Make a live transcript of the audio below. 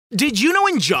Did you know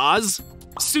in Jaws,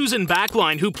 Susan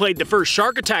Backline, who played the first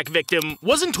shark attack victim,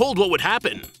 wasn't told what would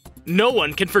happen? No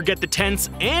one can forget the tense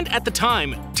and, at the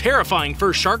time, terrifying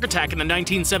first shark attack in the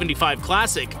 1975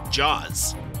 classic,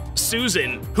 Jaws.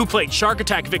 Susan, who played shark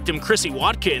attack victim Chrissie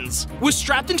Watkins, was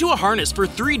strapped into a harness for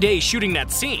 3 days shooting that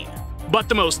scene. But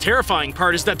the most terrifying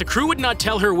part is that the crew would not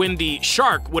tell her when the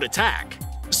shark would attack.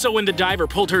 So when the diver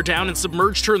pulled her down and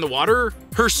submerged her in the water,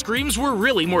 her screams were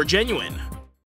really more genuine.